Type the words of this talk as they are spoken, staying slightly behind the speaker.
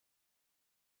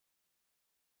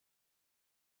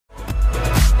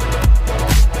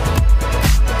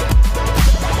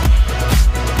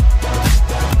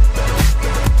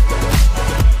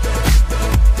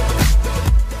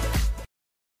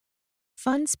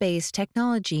FunSpace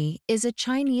Technology is a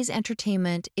Chinese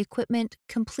entertainment equipment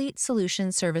complete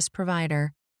solution service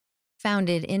provider.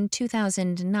 Founded in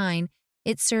 2009,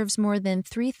 it serves more than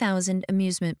 3,000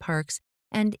 amusement parks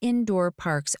and indoor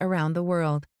parks around the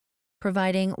world,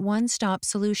 providing one-stop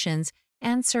solutions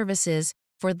and services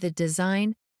for the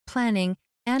design, planning,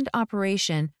 and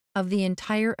operation of the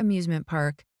entire amusement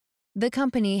park. The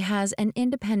company has an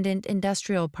independent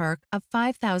industrial park of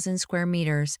 5,000 square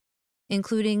meters,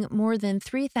 including more than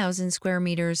 3,000 square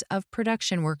meters of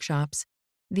production workshops.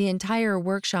 The entire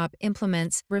workshop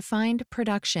implements refined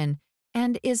production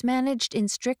and is managed in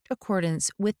strict accordance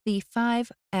with the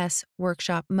 5S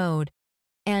workshop mode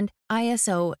and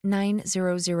ISO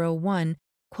 9001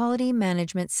 quality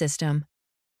management system.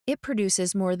 It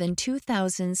produces more than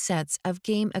 2,000 sets of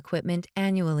game equipment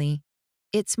annually.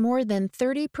 Its more than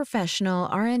 30 professional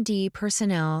R&D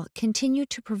personnel continue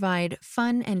to provide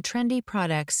fun and trendy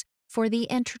products for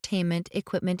the entertainment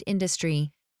equipment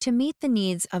industry to meet the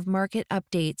needs of market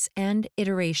updates and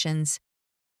iterations.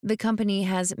 The company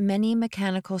has many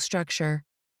mechanical structure,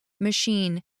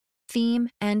 machine, theme,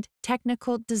 and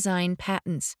technical design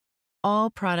patents. All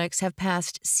products have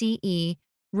passed CE,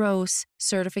 RoHS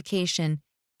certification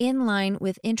in line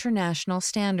with international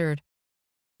standard.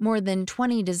 More than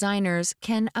 20 designers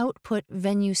can output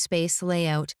venue space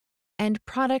layout and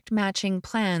product matching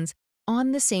plans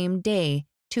on the same day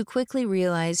to quickly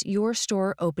realize your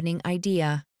store opening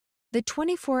idea. The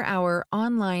 24-hour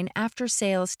online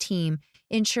after-sales team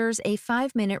ensures a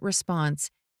 5-minute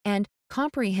response and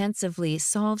comprehensively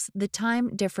solves the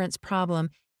time difference problem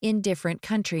in different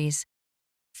countries.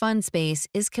 FunSpace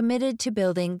is committed to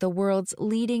building the world's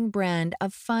leading brand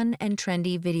of fun and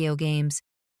trendy video games.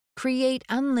 Create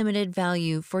unlimited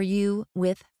value for you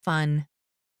with fun.